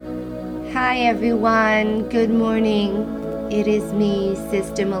Hi everyone, good morning. It is me,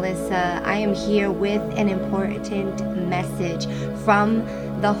 Sister Melissa. I am here with an important message from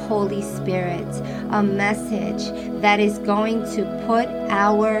the Holy Spirit, a message that is going to put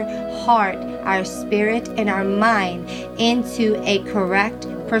our heart, our spirit, and our mind into a correct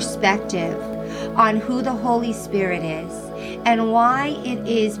perspective on who the Holy Spirit is and why it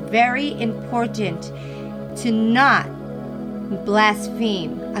is very important to not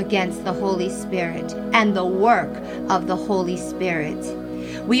blaspheme against the Holy Spirit and the work of the Holy Spirit.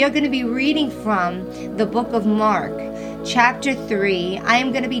 We are going to be reading from the book of Mark, chapter 3. I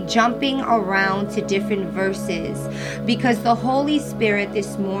am going to be jumping around to different verses because the Holy Spirit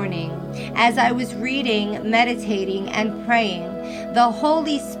this morning, as I was reading, meditating, and praying, the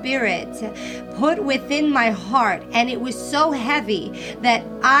Holy Spirit put within my heart, and it was so heavy that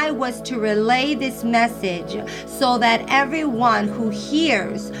I was to relay this message so that everyone who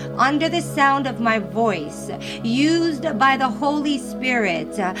hears under the sound of my voice, used by the Holy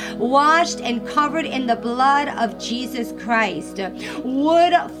Spirit, washed and covered in the blood of Jesus Christ,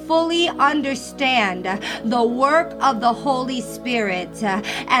 would fully understand the work of the Holy Spirit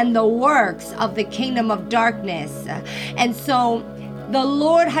and the works of the kingdom of darkness. And so the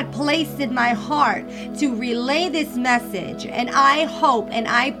Lord had placed in my heart to relay this message, and I hope and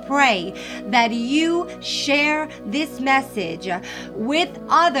I pray that you share this message with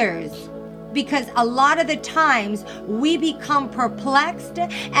others, because a lot of the times we become perplexed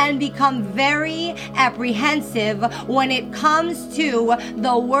and become very apprehensive when it comes to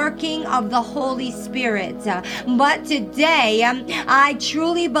the working of the Holy Spirit. But today, I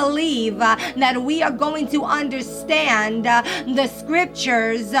truly believe that we are going to understand the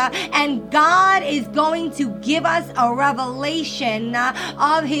scriptures, and God is going to give us a revelation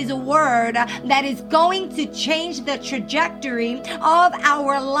of His Word that is going to change the trajectory of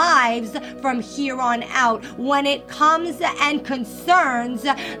our lives from here on out when it comes and concerns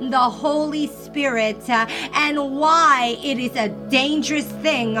the Holy Spirit and why it is a dangerous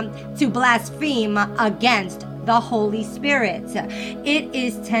thing to blaspheme against the Holy Spirit. It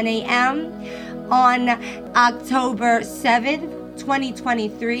is 10 a.m. on October 7th,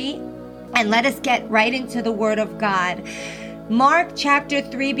 2023, and let us get right into the Word of God. Mark chapter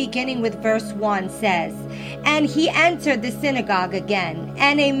 3, beginning with verse 1 says, "And he entered the synagogue again,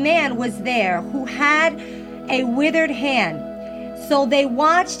 and a man was there who had a withered hand. So they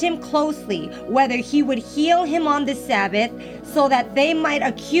watched him closely, whether he would heal him on the Sabbath, so that they might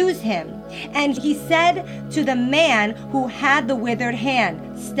accuse him. And he said to the man who had the withered hand,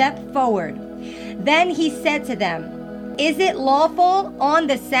 'Step forward.' Then he said to them, 'Is it lawful on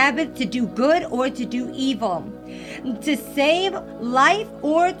the Sabbath to do good or to do evil, to save life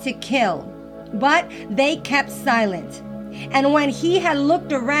or to kill?' But they kept silent. And when he had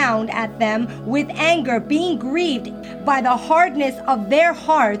looked around at them with anger, being grieved by the hardness of their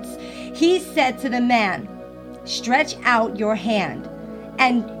hearts, he said to the man, 'Stretch out your hand.'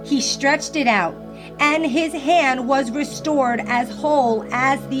 And he stretched it out, and his hand was restored as whole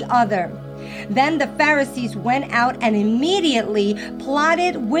as the other. Then the Pharisees went out and immediately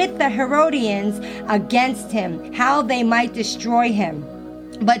plotted with the Herodians against him, how they might destroy him.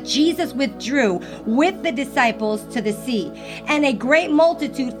 But Jesus withdrew with the disciples to the sea, and a great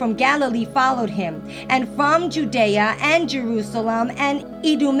multitude from Galilee followed him, and from Judea and Jerusalem and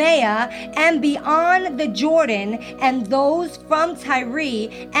Idumea and beyond the Jordan, and those from Tyre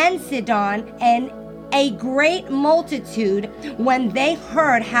and Sidon, and a great multitude, when they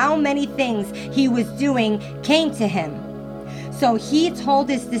heard how many things he was doing, came to him. So he told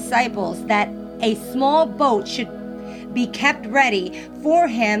his disciples that a small boat should be kept ready for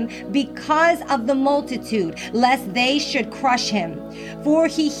him because of the multitude, lest they should crush him. For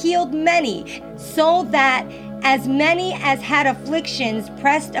he healed many, so that as many as had afflictions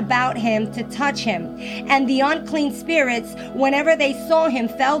pressed about him to touch him. And the unclean spirits, whenever they saw him,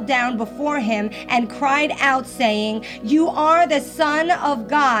 fell down before him and cried out, saying, 'You are the Son of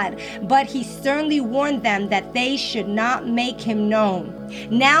God.' But he sternly warned them that they should not make him known."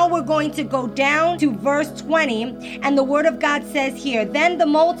 Now we're going to go down to verse 20, and the Word of God says here, "Then the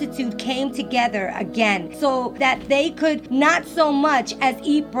multitude came together again, so that they could not so much as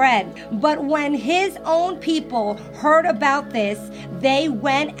eat bread. But when his own people heard about this, they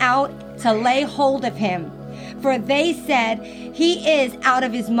went out to lay hold of him. For they said, 'He is out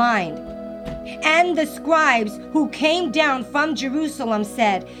of his mind.' And the scribes who came down from Jerusalem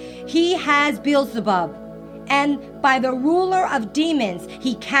said, 'He has Beelzebub, and by the ruler of demons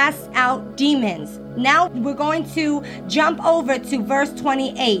he casts out demons.'" Now we're going to jump over to verse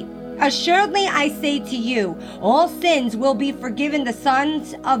 28 Assuredly I say to you, all sins will be forgiven the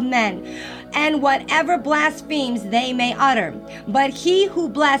sons of men, and whatever blasphemies they may utter. But he who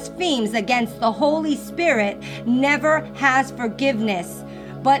blasphemes against the Holy Spirit never has forgiveness,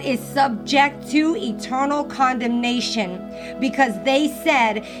 but is subject to eternal condemnation, because they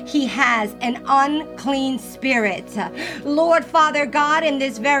said he has an unclean spirit. Lord Father God, in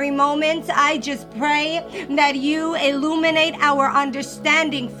this very moment, I just pray that you illuminate our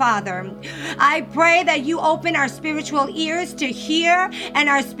understanding, Father. I pray that you open our spiritual ears to hear and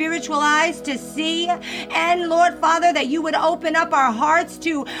our spiritual eyes to see. And Lord Father, that you would open up our hearts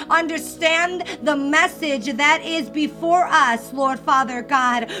to understand the message that is before us, Lord Father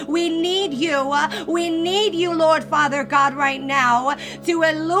God. We need you. We need you, Lord Father God, right now to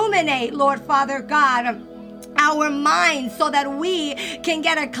illuminate, Lord Father God, our minds so that we can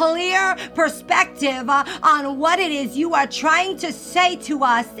get a clear perspective on what it is you are trying to say to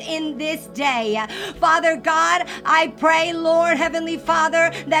us in this day. Father God, I pray, Lord Heavenly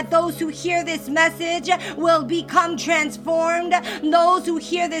Father, that those who hear this message will become transformed. Those who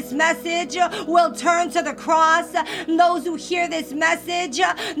hear this message will turn to the cross. Those who hear this message,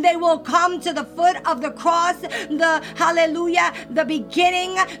 they will come to the foot of the cross, the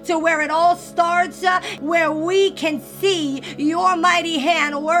beginning to where it all starts, where we can see your mighty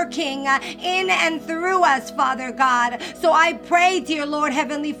hand working in and through us, Father God. So I pray, dear Lord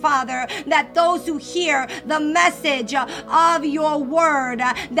Heavenly Father, that those who hear the message of your word,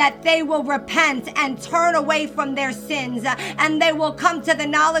 that they will repent and turn away from their sins, and they will come to the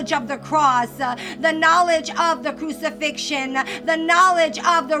knowledge of the cross, the knowledge of the crucifixion, the knowledge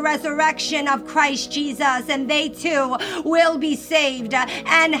of the resurrection of Christ Jesus, and they too will be saved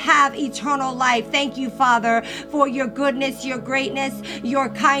and have eternal life. Thank you, Father, for your goodness, your greatness, your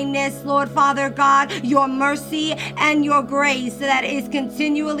kindness, Lord Father God, your mercy and your grace that is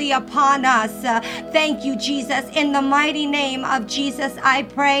continually upon us. Thank you, Jesus. In the mighty name of Jesus, I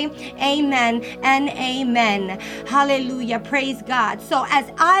pray. Amen and amen. Hallelujah. Praise God. So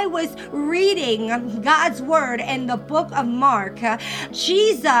as I was reading God's word in the book of Mark,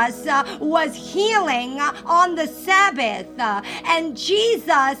 Jesus was healing on the Sabbath, and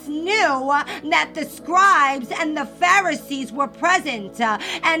Jesus knew that the scribes and the Pharisees were present,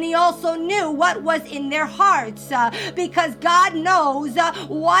 and he also knew what was in their hearts, because God knows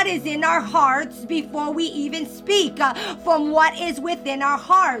what is in our hearts before we even speak from what is within our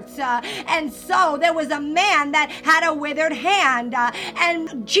hearts. And so there was a man that had a withered hand,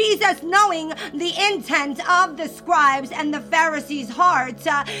 and Jesus, knowing the intent of the scribes and the Pharisees' hearts,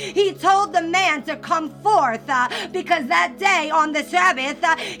 he told the man to come forth, because that day on the Sabbath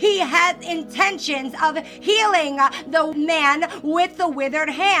he had intentions of healing the man with the withered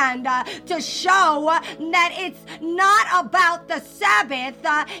hand, to show that it's not about the Sabbath,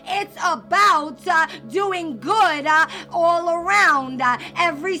 it's about doing good all around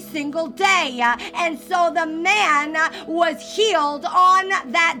every single day. And so the man was healed on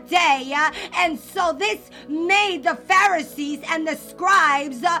that day, and so this made the Pharisees and the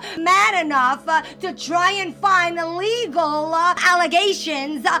scribes mad enough to try and find legal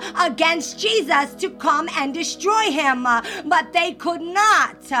allegations against Jesus to come and destroy him, but they could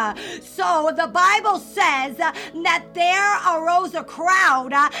not. So the Bible says that there arose a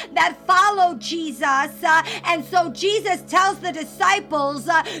crowd that followed Jesus, and so Jesus tells the disciples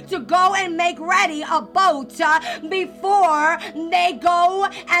to go and make ready a boat before they go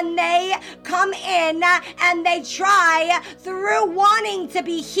and they come in and they try, through wanting to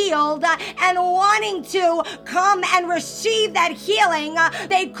be healed and wanting to come and receive that healing,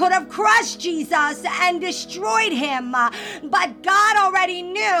 they could have crushed Jesus and destroyed him. But God already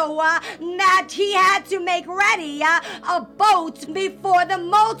knew that he had to make ready a boat before the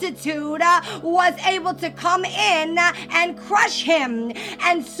multitude was able to come in and crush him.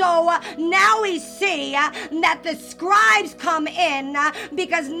 And so now we see that the scribes come in,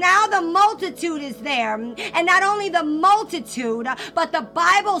 because now the multitude is there. And not only the multitude, but the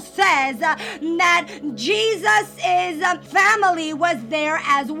Bible says that Jesus' family was there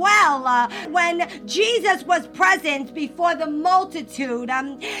as well. When Jesus was present before the multitude,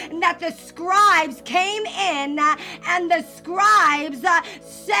 that the scribes came in, and the scribes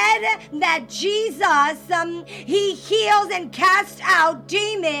said that Jesus, he heals and casts out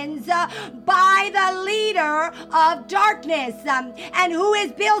demons by the leader of darkness. And who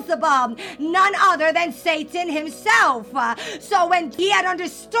is Beelzebub? None other than Satan himself. So when he had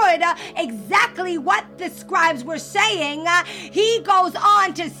understood exactly what the scribes were saying, he goes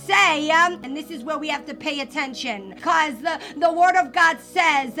on to say, and this is where we have to pay attention, because the word of God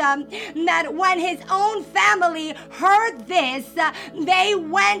says that when his own family heard this, they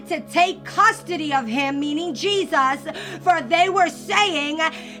went to take custody of him, meaning Jesus, for they were saying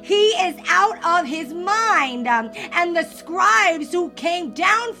he is out of his mind. And the scribes who came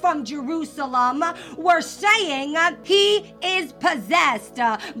down from Jerusalem were saying he is possessed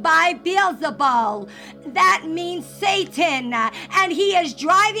by Beelzebul. That means Satan, and he is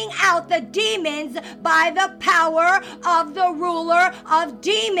driving out the demons by the power of the ruler of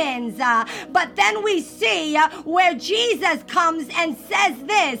demons. But then we see where Jesus comes and says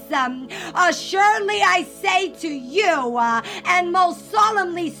this, assuredly I say to you, and most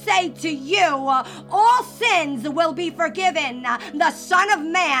solemnly say to you, all sins will be forgiven the Son of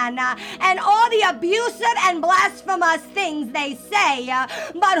Man, and all the abusive and blasphemous things they say.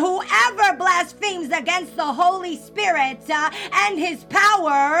 But whoever blasphemes against the Holy Spirit and his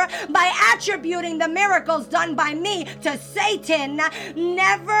power by attributing the miracles done by me to Satan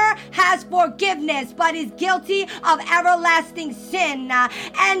never has forgiveness, but is guilty of everlasting sin,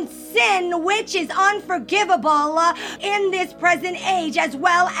 and sin which is unforgivable in this present age as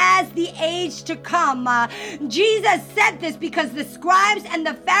well as the age to come. Jesus said this because the scribes and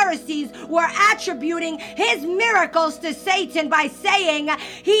the Pharisees were attributing his miracles to Satan by saying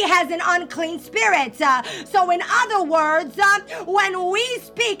he has an unclean spirit. So in other words, when we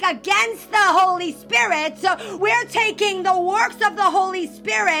speak against the Holy Spirit, we're taking the works of the Holy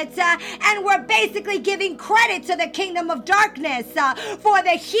Spirit and we're basically giving credit to the kingdom of darkness for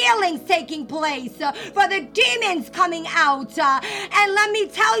the healings taking place, for the demons coming out. And let me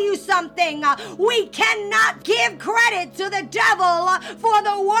tell you something, we cannot give credit to the devil for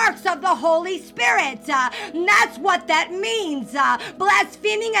the works of the Holy Spirit. That's what that means.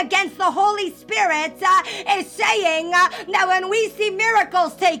 Blaspheming against the Holy Spirit is saying that when we see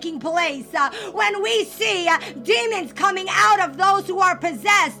miracles taking place, when we see demons coming out of those who are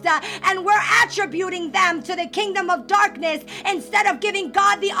possessed, and we're attributing them to the kingdom of darkness instead of giving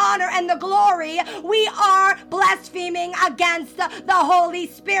God the honor and the glory, we are blaspheming against the Holy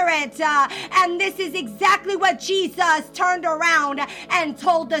Spirit. And this is exactly what Jesus turned around and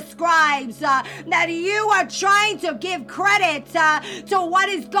told the scribes, that you are trying to give credit to what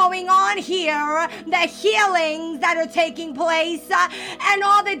is going on here, the healings that are taking place, and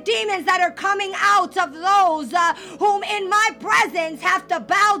all the demons that are coming out of those whom in my presence have to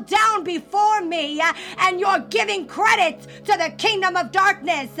bow down before me, and you're giving credit to the kingdom of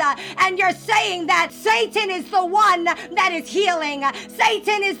darkness, and you're saying that Satan is the one that is healing,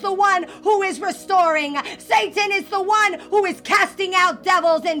 Satan is the one who is restoring, Satan is the one who is casting out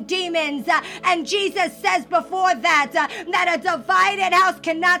devils and demons. And Jesus says before that, that a divided house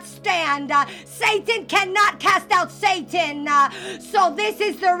cannot stand. Satan cannot cast out Satan. So this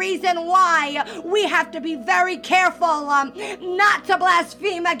is the reason why we have to be very careful not to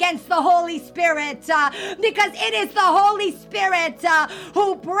blaspheme against the Holy Spirit, because it is the Holy Spirit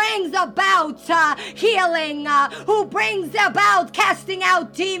who brings about healing, who brings about casting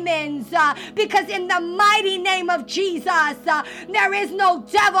out demons, because in the mighty name of Jesus, there is no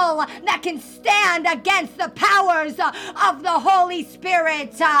devil that can stand against the powers of the Holy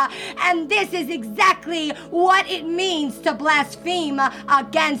Spirit. And this is exactly what it means to blaspheme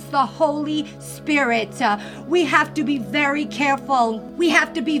against the Holy Spirit. We have to be very careful. We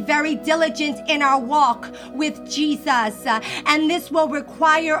have to be very diligent in our walk with Jesus. And this will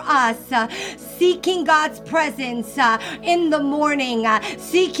require us seeking God's presence in the morning,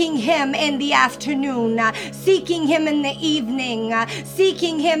 seeking Him in the afternoon, seeking Him in the evening,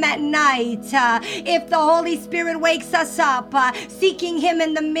 seeking Him at night. If the Holy Spirit wakes us up, seeking Him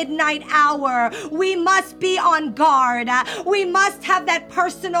in the midnight hour, we must be on guard. We must have that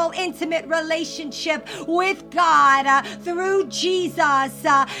personal, intimate relationship with God through Jesus,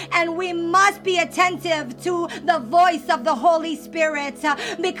 and we must be attentive to the voice of the Holy Spirit,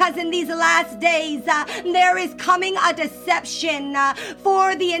 because in these last days there is coming a deception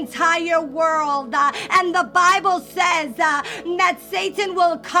for the entire world, and the Bible says that Satan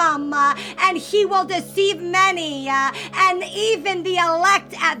will come and he will deceive many, and even the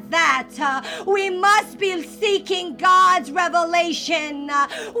elect at that. We must be seeking God's revelation.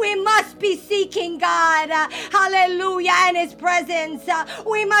 We must be seeking God, hallelujah, and His presence.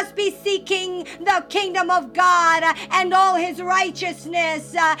 We must be seeking the kingdom of God and all His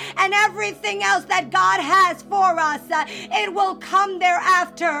righteousness, and everything else that God has for us. It will come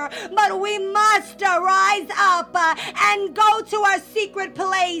thereafter, but we must rise up and go to our secret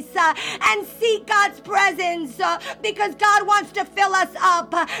place and seek God's presence, because God wants to fill us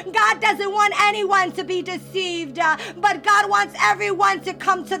up. God doesn't want anyone to be deceived, but God wants everyone to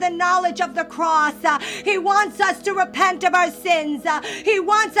come to the knowledge knowledge of the cross. He wants us to repent of our sins. He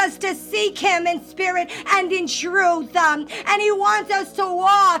wants us to seek him in spirit and in truth. And he wants us to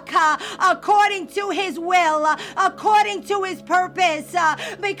walk according to his will, according to his purpose,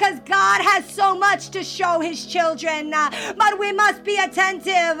 because God has so much to show his children. But we must be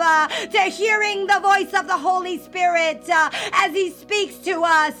attentive to hearing the voice of the Holy Spirit as he speaks to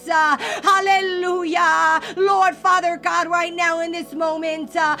us. Hallelujah. Lord, Father God, right now in this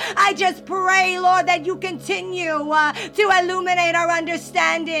moment, I just pray, Lord, that you continue to illuminate our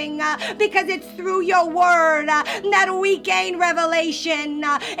understanding, because it's through your word that we gain revelation.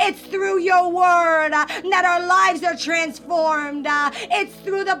 It's through your word that our lives are transformed. It's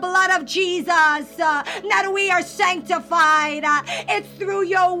through the blood of Jesus that we are sanctified. It's through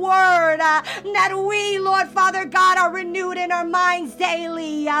your word that we, Lord Father God, are renewed in our minds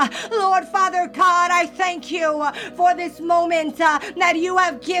daily. Lord Father God, I thank you for this moment that you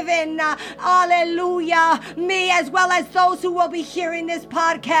have given, hallelujah, me as well as those who will be hearing this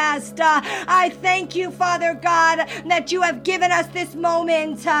podcast. I thank you, Father God, that you have given us this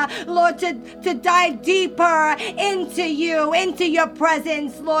moment, Lord, to dive deeper into you, into your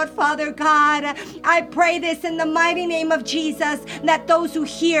presence, Lord Father God. I pray this in the mighty name of Jesus, that those who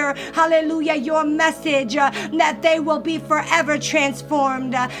hear, hallelujah, your message, that they will be forever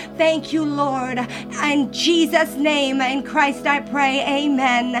transformed. Thank you, Lord. In Jesus' name, in Christ I pray,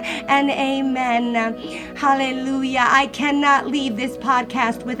 amen and amen. Hallelujah. I cannot leave this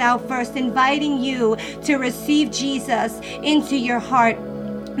podcast without first inviting you to receive Jesus into your heart,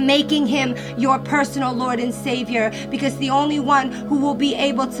 making him your personal Lord and Savior, because the only one who will be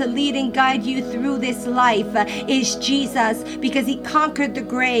able to lead and guide you through this life is Jesus, because he conquered the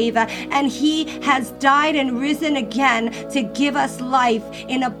grave and he has died and risen again to give us life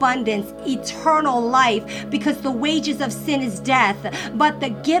in abundance, eternal life, because the wages of sin is death, but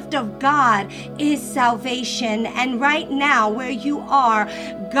the gift of God is salvation. And right now, where you are,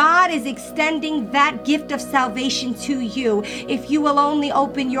 God is extending that gift of salvation to you if you will only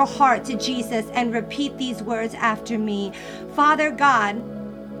open your heart to Jesus and repeat these words after me. Father God,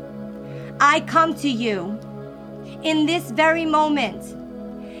 I come to you in this very moment,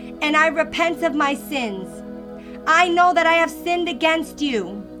 and I repent of my sins. I know that I have sinned against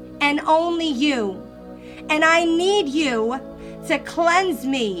you and only you, and I need you to cleanse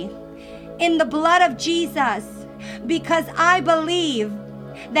me in the blood of Jesus, because I believe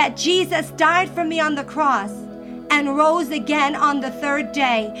that Jesus died for me on the cross and rose again on the third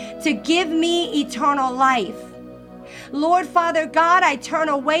day to give me eternal life. Lord Father God, I turn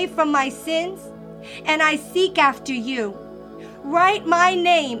away from my sins and I seek after you. Write my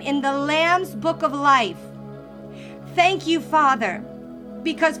name in the Lamb's book of life. Thank you, Father,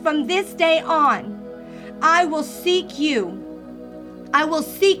 because from this day on, I will seek you. I will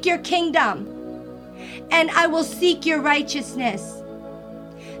seek your kingdom, and I will seek your righteousness.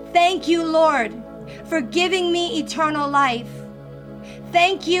 Thank you, Lord, for giving me eternal life.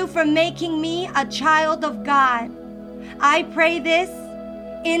 Thank you for making me a child of God. I pray this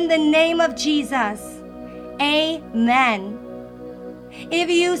in the name of Jesus. Amen. If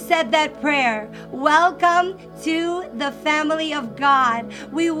you said that prayer, welcome to the family of God.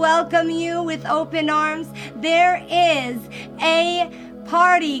 We welcome you with open arms. There is a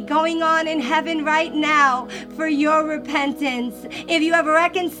party going on in heaven right now for your repentance. If you have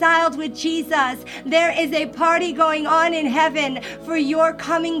reconciled with Jesus, there is a party going on in heaven for your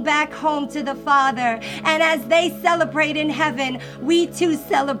coming back home to the Father. And as they celebrate in heaven, we too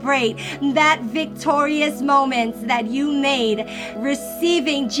celebrate that victorious moments that you made,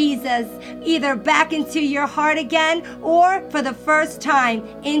 receiving Jesus either back into your heart again or for the first time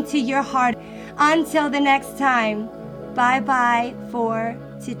into your heart. Until the next time, bye-bye for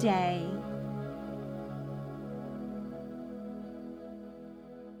today.